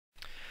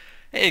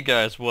Hey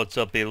guys, what's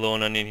up? The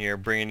Lone Onion here,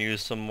 bringing you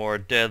some more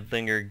Dead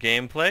Linger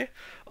gameplay.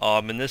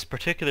 In this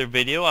particular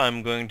video,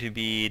 I'm going to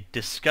be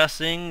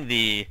discussing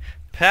the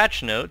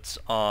patch notes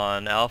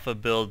on Alpha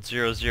Build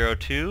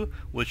 002,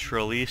 which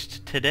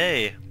released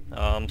today,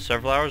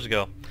 several hours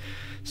ago.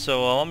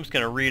 So I'm just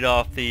going to read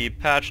off the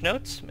patch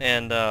notes,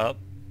 and then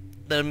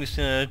I'm just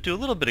going to do a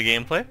little bit of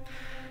gameplay.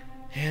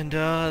 And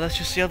let's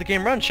just see how the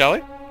game runs, shall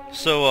we?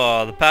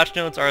 So the patch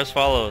notes are as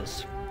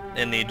follows.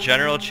 In the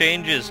General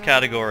Changes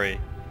category,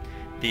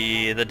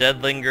 the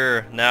Dead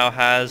Linger now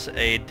has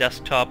a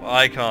desktop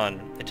icon.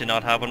 It did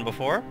not have one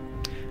before.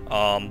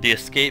 The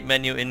escape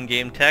menu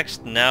in-game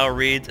text now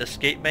reads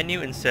escape menu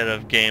instead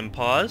of game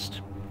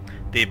paused.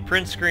 The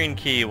print screen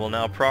key will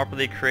now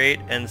properly create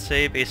and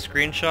save a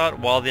screenshot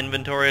while the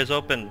inventory is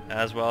open,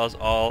 as well as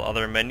all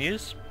other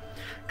menus.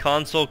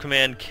 Console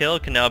command kill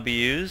can now be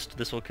used.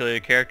 This will kill your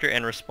character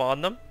and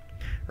respawn them.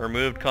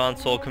 Removed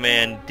console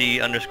command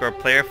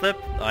D_player flip.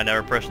 I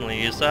never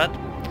personally used that.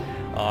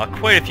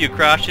 Quite a few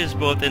crashes,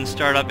 both in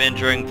startup and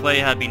during play,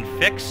 have been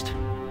fixed.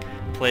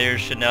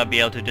 Players should now be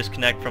able to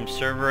disconnect from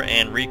server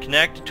and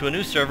reconnect to a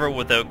new server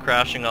without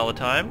crashing all the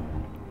time.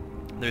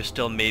 There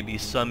still may be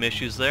some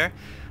issues there.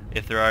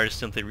 If there are, just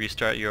simply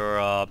restart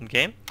your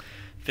game.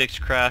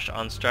 Fixed crash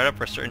on startup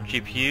for certain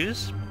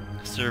GPUs.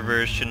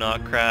 Servers should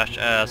not crash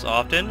as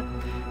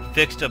often.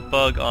 Fixed a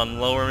bug on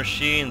lower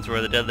machines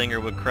where the Dead Linger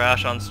would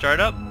crash on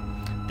startup.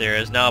 There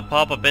is now a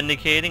pop-up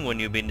indicating when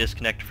you've been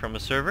disconnected from a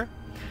server.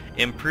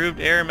 Improved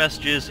error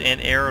messages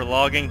and error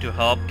logging to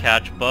help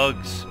catch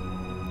bugs.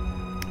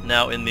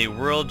 Now in the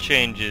World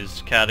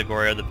Changes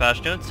category of the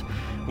patch notes,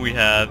 we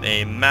have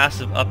a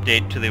massive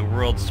update to the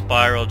world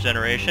spiral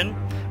generation.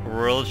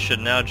 Worlds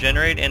should now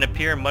generate and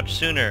appear much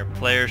sooner.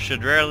 Players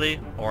should rarely,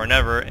 or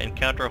never,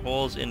 encounter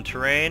holes in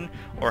terrain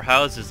or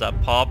houses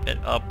that pop it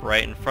up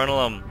right in front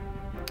of them.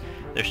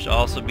 There should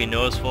also be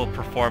noticeable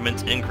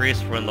performance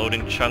increase when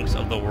loading chunks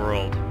of the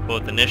world,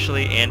 both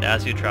initially and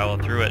as you travel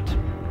through it.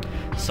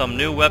 Some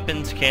new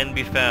weapons can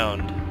be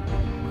found.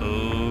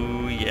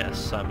 Oh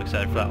yes, I'm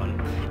excited for that one.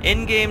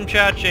 In-game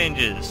chat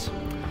changes.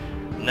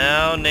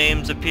 Now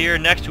names appear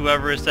next to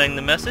whoever is sending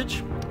the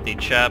message. The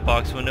chat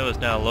box window is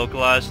now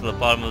localized to the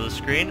bottom of the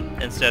screen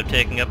instead of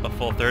taking up a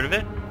full third of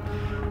it.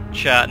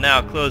 Chat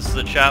now closes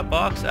the chat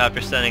box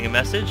after sending a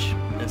message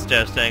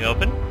instead of staying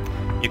open.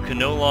 You can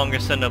no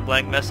longer send a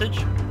blank message.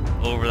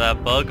 Over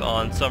that bug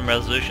on some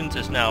resolutions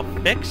is now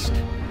fixed.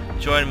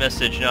 Join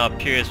message now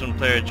appears when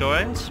player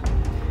joins.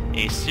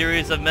 A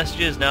series of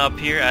messages now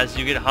appear as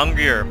you get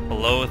hungrier,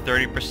 below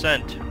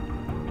 30%.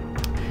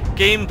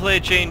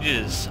 Gameplay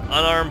changes.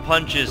 Unarmed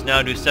punches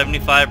now do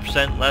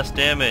 75% less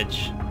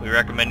damage. We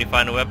recommend you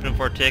find a weapon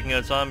for taking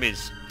out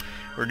zombies.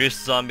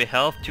 Reduce zombie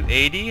health to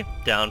 80,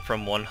 down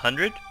from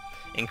 100.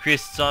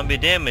 Increased zombie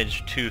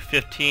damage to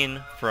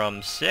 15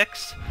 from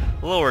 6.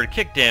 Lowered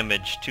kick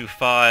damage to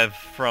 5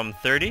 from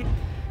 30.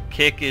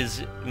 Kick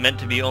is meant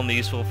to be only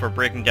useful for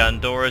breaking down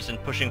doors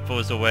and pushing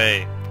foes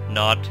away,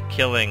 not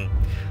killing.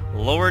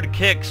 Lowered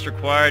kicks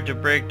required to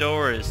break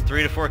doors.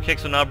 3 to 4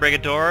 kicks will now break a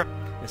door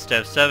instead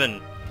of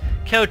 7.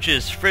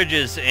 Couches,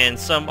 fridges, and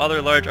some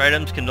other large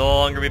items can no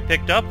longer be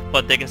picked up,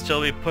 but they can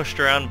still be pushed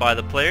around by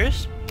the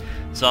players.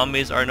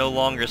 Zombies are no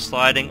longer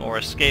sliding or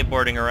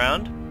skateboarding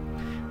around.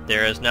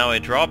 There is now a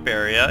drop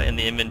area in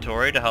the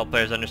inventory to help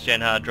players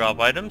understand how to drop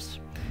items.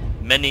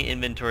 Many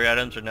inventory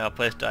items are now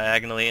placed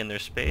diagonally in their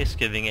space,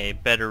 giving a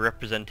better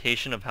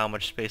representation of how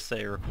much space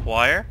they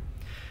require.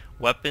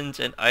 Weapons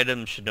and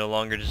items should no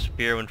longer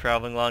disappear when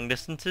traveling long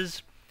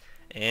distances.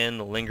 And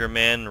the Linger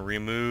Man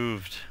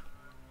removed.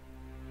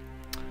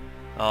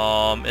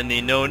 In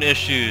the known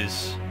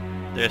issues,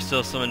 there's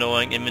still some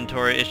annoying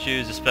inventory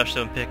issues,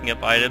 especially when picking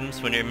up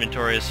items when your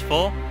inventory is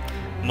full.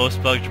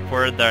 Most bugs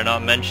reported that are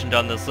not mentioned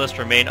on this list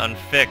remain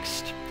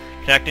unfixed.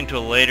 Connecting to a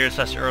later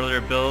 /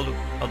 earlier build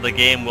of the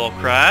game will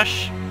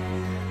crash.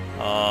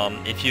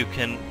 If you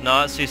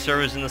cannot see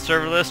servers in the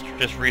server list,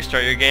 just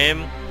restart your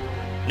game.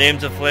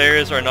 Names of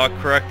players are not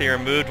correctly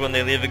removed when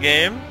they leave a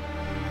game.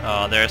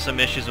 There are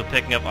some issues with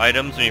picking up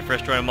items when you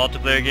first join a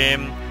multiplayer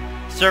game.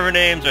 Server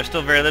names are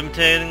still very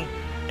limiting,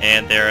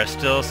 and there are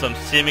still some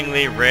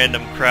seemingly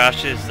random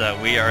crashes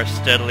that we are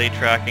steadily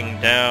tracking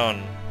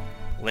down.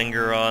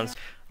 Linger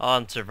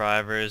on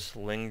survivors,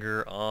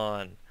 linger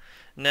on.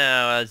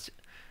 Now,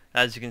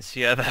 as you can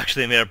see, I've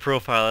actually made a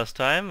profile this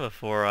time.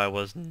 Before I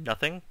was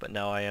nothing, but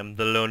now I am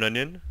the Lone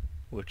Onion,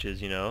 which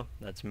is, you know,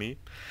 that's me.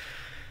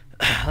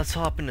 Let's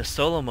hop into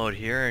solo mode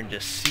here and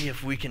just see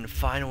if we can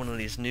find one of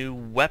these new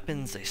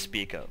weapons they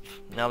speak of.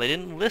 Now, they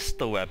didn't list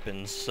the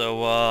weapons,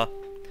 so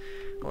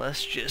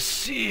let's just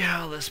see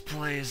how this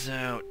plays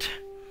out.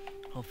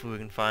 Hopefully we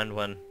can find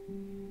one.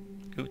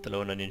 Ooh, the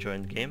Lone Onion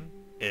joined the game.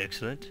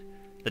 Excellent.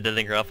 The Dead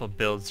Linger Alpha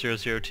Build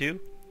 002.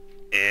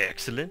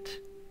 Excellent.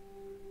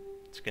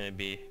 It's gonna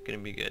be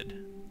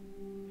good.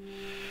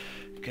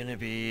 Gonna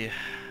be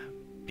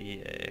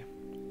BA.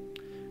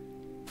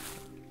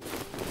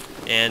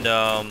 And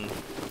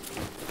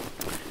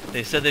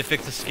they said they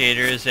fixed the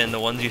skaters, and the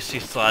ones you see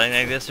sliding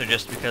like this are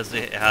just because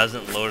it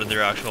hasn't loaded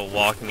their actual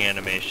walking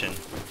animation.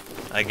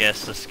 I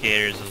guess the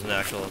skaters was an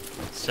actual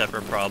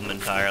separate problem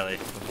entirely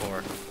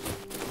before.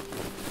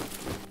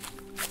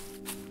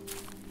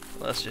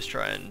 Let's just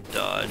try and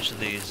dodge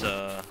these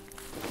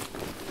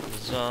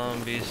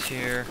zombies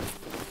here.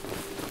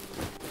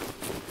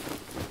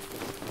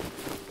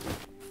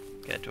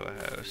 Get to a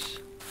house.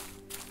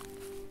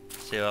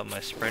 Save up my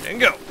sprint and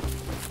go!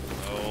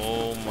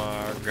 Oh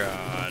my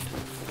god.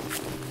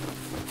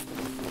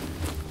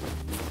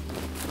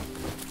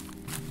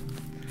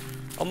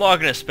 I'm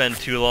not going to spend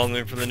too long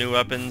looking for the new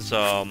weapons.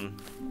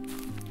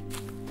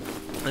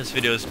 This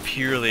video is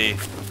purely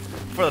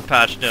for the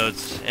patch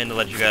notes and to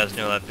let you guys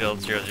know that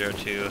build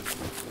 002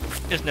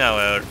 is now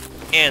out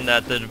and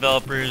that the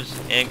developers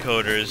and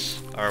coders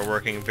are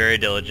working very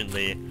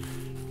diligently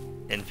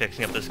in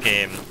fixing up this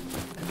game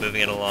and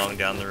moving it along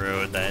down the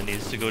road that it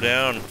needs to go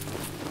down.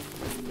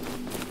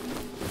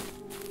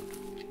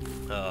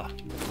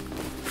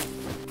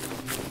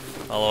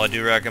 Although I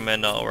do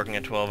recommend not working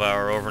a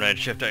 12-hour overnight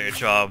shift at your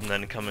job and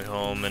then coming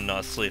home and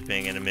not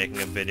sleeping and making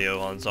a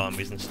video on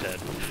zombies instead.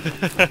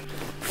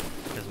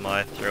 Because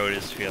my throat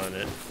is feeling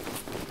it.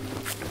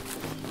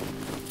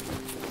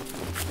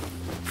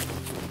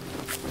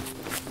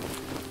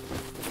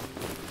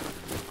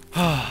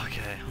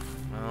 Okay.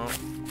 Well.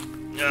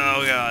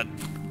 Oh god.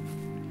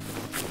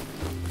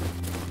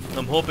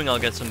 I'm hoping I'll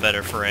get some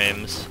better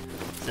frames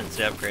since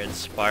they upgraded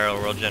spiral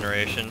world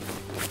generation.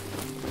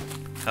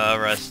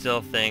 However, I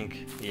still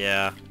think,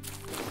 yeah,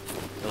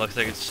 it looks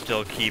like it's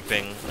still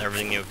keeping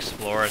everything you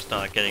explore. It's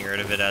not getting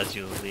rid of it as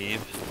you leave.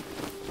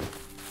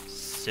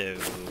 So,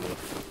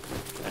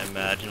 I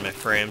imagine my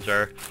frames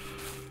are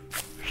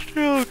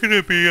still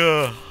gonna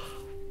be,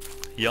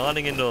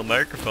 yawning into a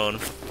microphone,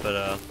 but,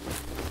 I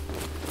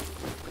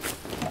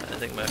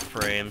think my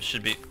frames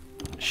should be,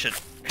 there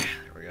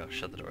we go,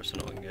 shut the door so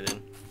no one can get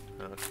in.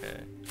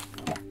 Okay.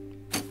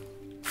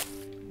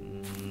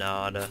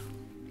 Nada.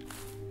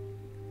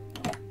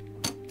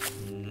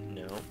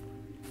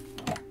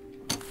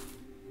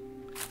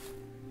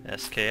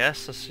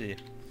 SKS, let's see.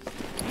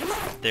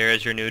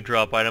 There's your new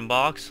drop item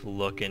box,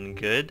 looking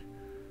good.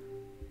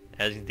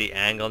 As the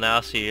angle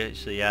now, so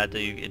yeah,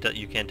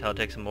 you can't tell it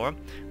takes some more.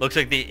 Looks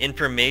like the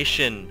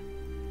information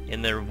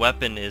in their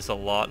weapon is a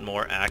lot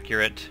more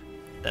accurate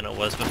than it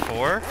was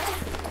before.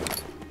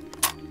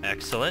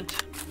 Excellent.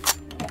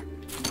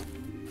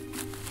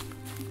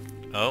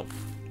 Oh.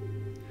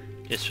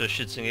 Just for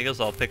shits and giggles,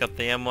 I'll pick up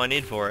the ammo I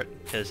need for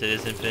it, because it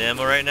is infinite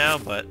ammo right now,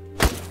 but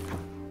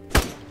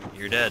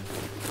you're dead.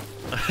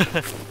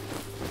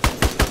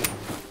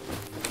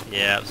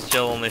 Yeah,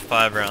 still only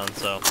 5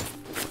 rounds, so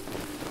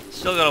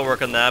still gotta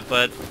work on that,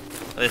 but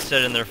they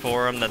said in their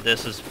forum that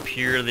this is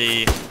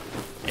purely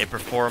a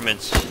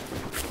performance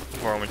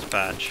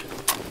patch.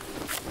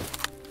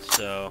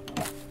 So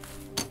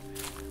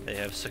they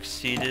have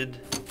succeeded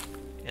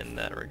in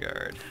that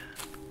regard.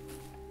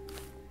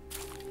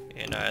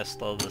 And I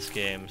just love this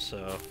game,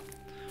 so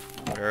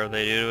whatever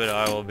they do to it,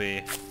 I will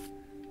be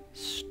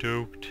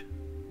stoked.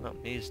 Oh,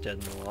 he's dead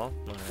in the wall.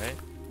 Alright.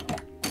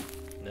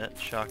 Net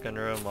shotgun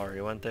room, already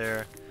went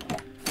there.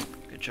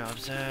 Good job,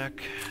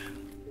 Zach.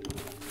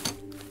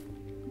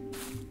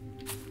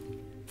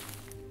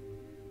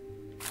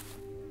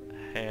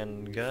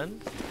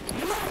 Handgun.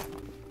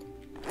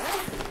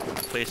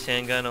 Place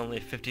handgun, only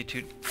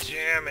 52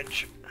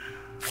 damage.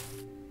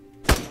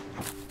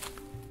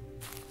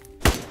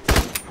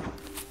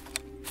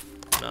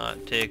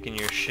 Not taking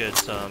your shit,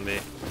 zombie.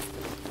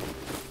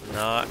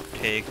 Not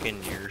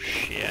taking your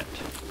shit.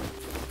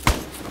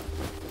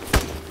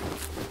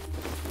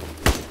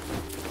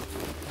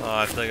 Oh,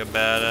 I feel like a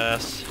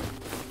badass.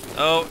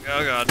 Oh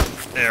god.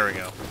 There we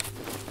go.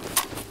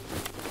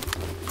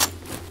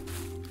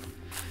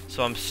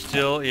 So I'm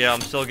still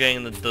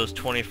getting those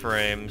 20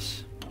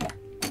 frames.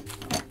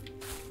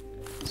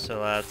 So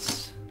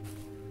that's...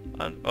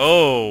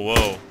 oh,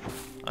 whoa.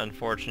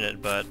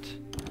 Unfortunate, but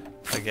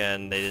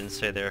again, they didn't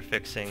say they were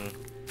fixing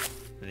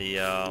the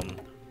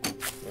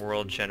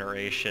world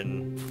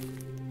generation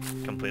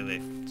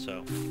completely,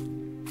 so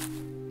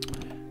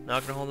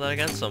not gonna hold that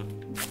against them.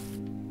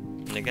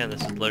 And again,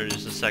 this is literally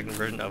just the second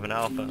version of an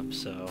alpha,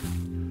 so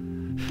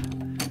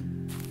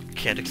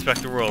can't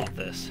expect the world with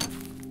this.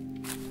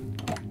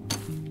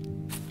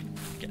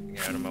 Getting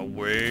out of my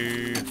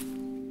way.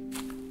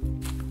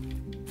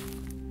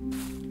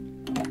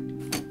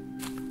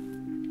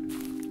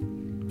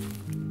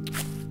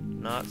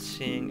 Not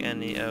seeing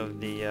any of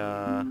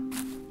the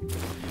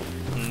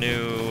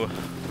new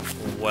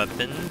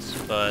weapons,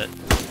 but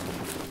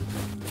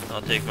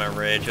I'll take my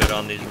rage out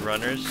on these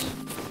runners.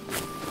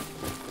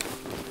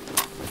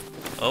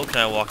 Oh, can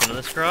I walk into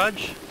this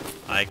garage?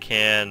 I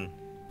can.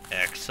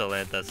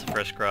 Excellent. That's the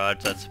first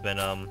garage that's been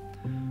on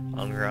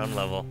ground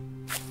level.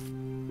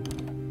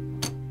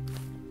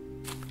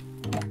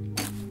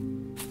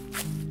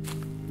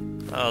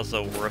 That was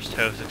the worst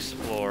house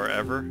explorer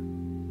ever.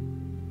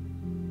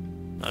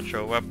 Not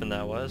sure what weapon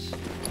that was.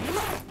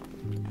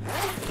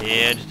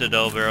 Yeah, just a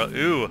double barrel.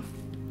 Ooh!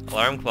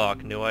 Alarm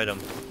clock, new item.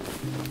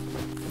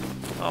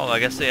 Oh, I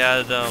guess they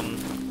added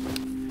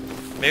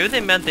Maybe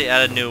they meant they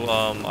added new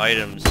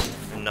items,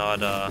 and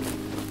not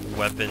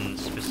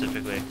weapons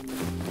specifically.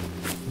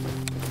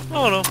 I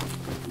don't know.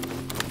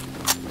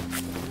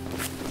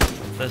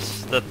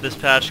 This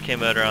patch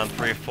came out around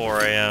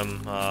 3-4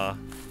 a.m.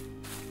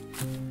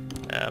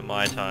 At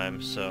my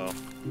time, so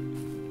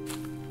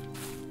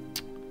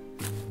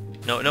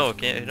no, it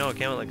came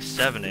at like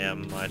 7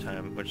 a.m. my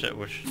time, which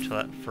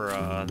for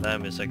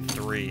them is like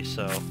 3.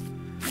 So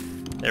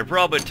they're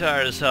probably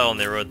tired as hell when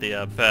they wrote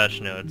the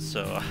patch notes.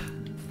 So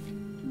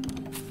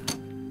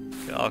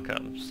I'll cut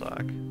them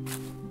slack.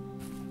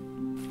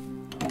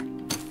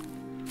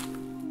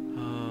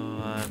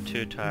 Oh, I'm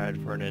too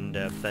tired for an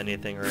in-depth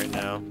anything right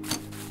now.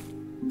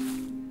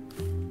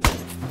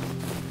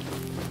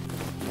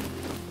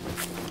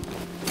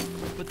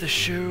 But the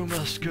show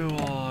must go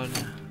on.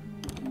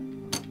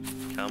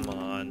 Come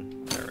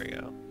on. There we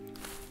go.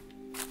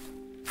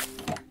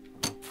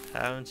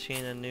 Haven't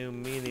seen a new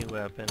melee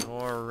weapon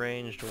or a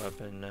ranged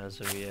weapon as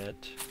of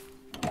yet.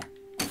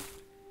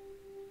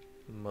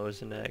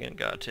 Mosenagan,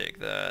 gotta take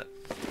that.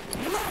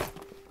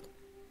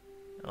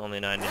 Only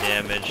 90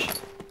 damage.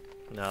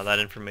 No, that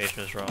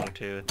information was wrong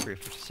too.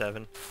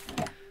 357.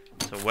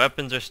 So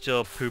weapons are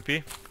still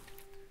poopy.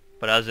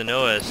 But as you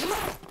notice,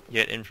 you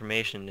get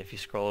information if you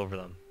scroll over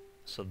them.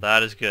 So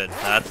that is good.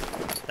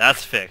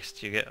 That's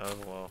fixed. You get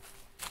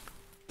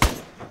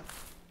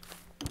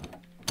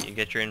you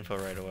get your info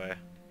right away.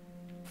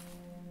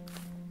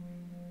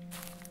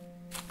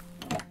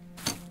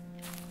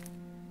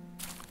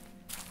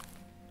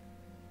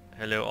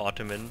 Hello,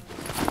 Ottoman.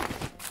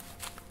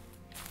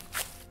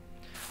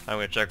 I'm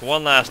gonna check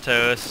one last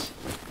house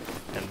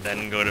and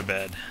then go to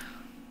bed.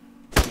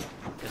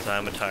 Because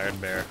I'm a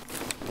tired bear.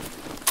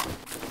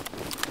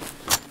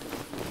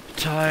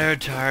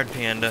 Tired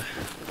panda.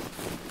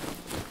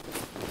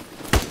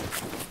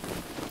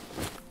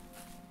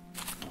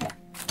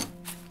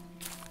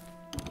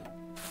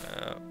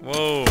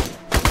 Whoa.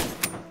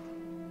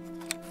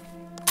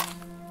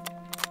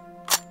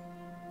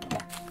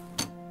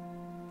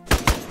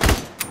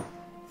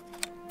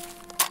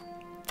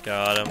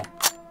 Got him.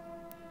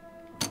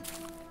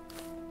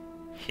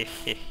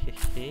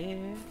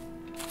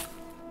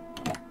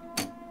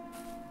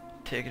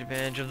 Take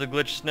advantage of the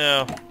glitches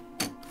now.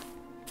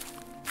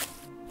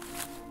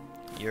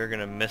 You're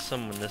gonna miss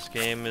them when this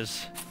game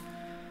is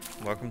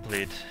more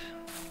complete.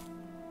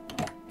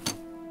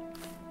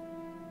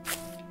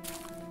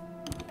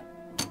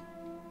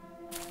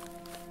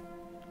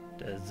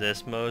 Does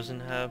this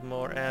Mosin have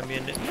more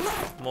ammunition,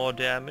 more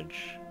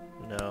damage?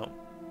 No.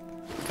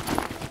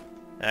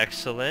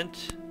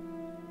 Excellent.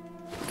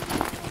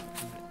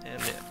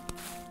 And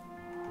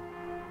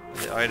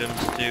the items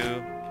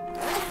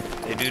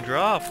do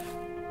drop.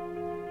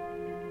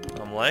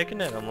 I'm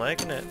liking it, I'm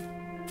liking it.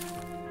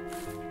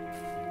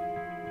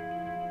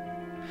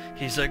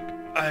 He's like,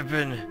 I've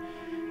been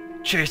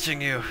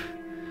chasing you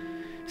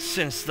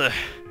since the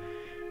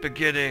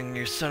beginning,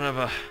 you son of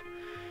a...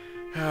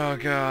 Oh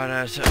god,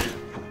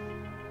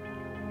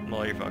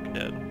 well, you're fucking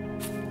dead.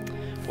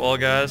 Well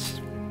guys,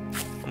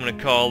 I'm gonna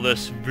call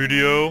this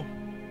video.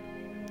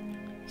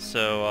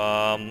 So,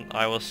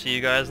 I will see you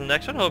guys in the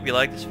next one. Hope you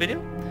like this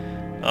video.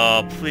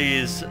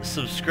 Please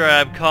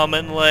subscribe,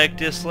 comment, like,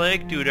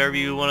 dislike, do whatever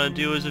you want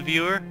to do as a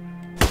viewer.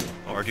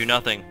 Or do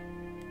nothing.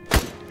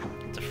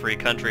 It's a free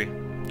country.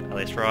 At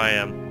least where I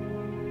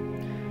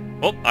am.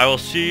 Well, I will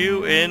see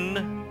you in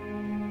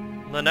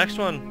the next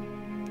one.